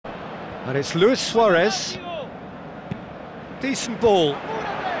And it's Luis Suarez. Decent ball.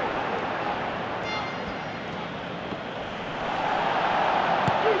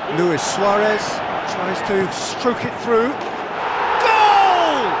 Luis Suarez tries to stroke it through.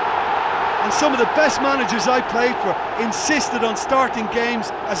 Goal! And some of the best managers I played for insisted on starting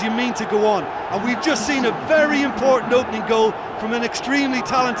games as you mean to go on. And we've just seen a very important opening goal from an extremely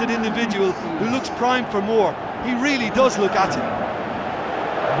talented individual who looks primed for more. He really does look at it.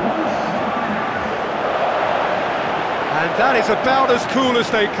 And that is about as cool as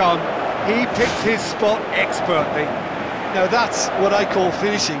they come. He picked his spot expertly. Now that's what I call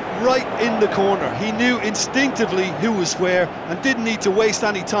finishing, right in the corner. He knew instinctively who was where and didn't need to waste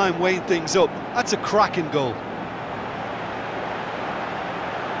any time weighing things up. That's a cracking goal.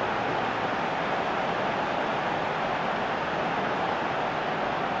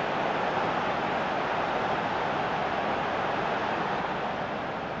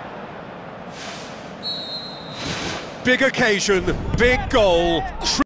 Big occasion, big goal.